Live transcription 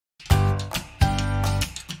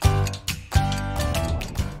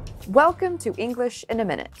Welcome to English in a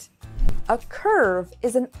Minute. A curve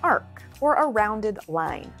is an arc or a rounded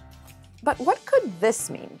line. But what could this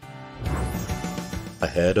mean?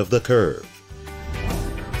 Ahead of the curve.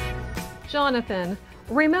 Jonathan,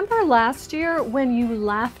 remember last year when you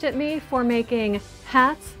laughed at me for making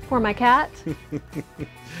hats for my cat?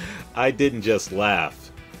 I didn't just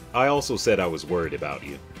laugh. I also said I was worried about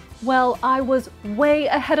you. Well, I was way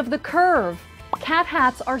ahead of the curve. Cat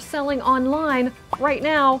hats are selling online right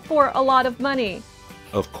now for a lot of money.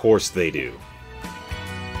 Of course they do.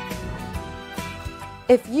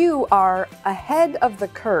 If you are ahead of the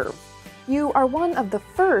curve, you are one of the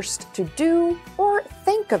first to do or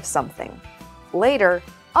think of something. Later,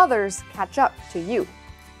 others catch up to you.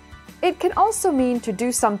 It can also mean to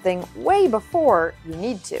do something way before you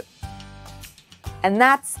need to. And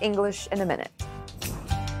that's English in a Minute.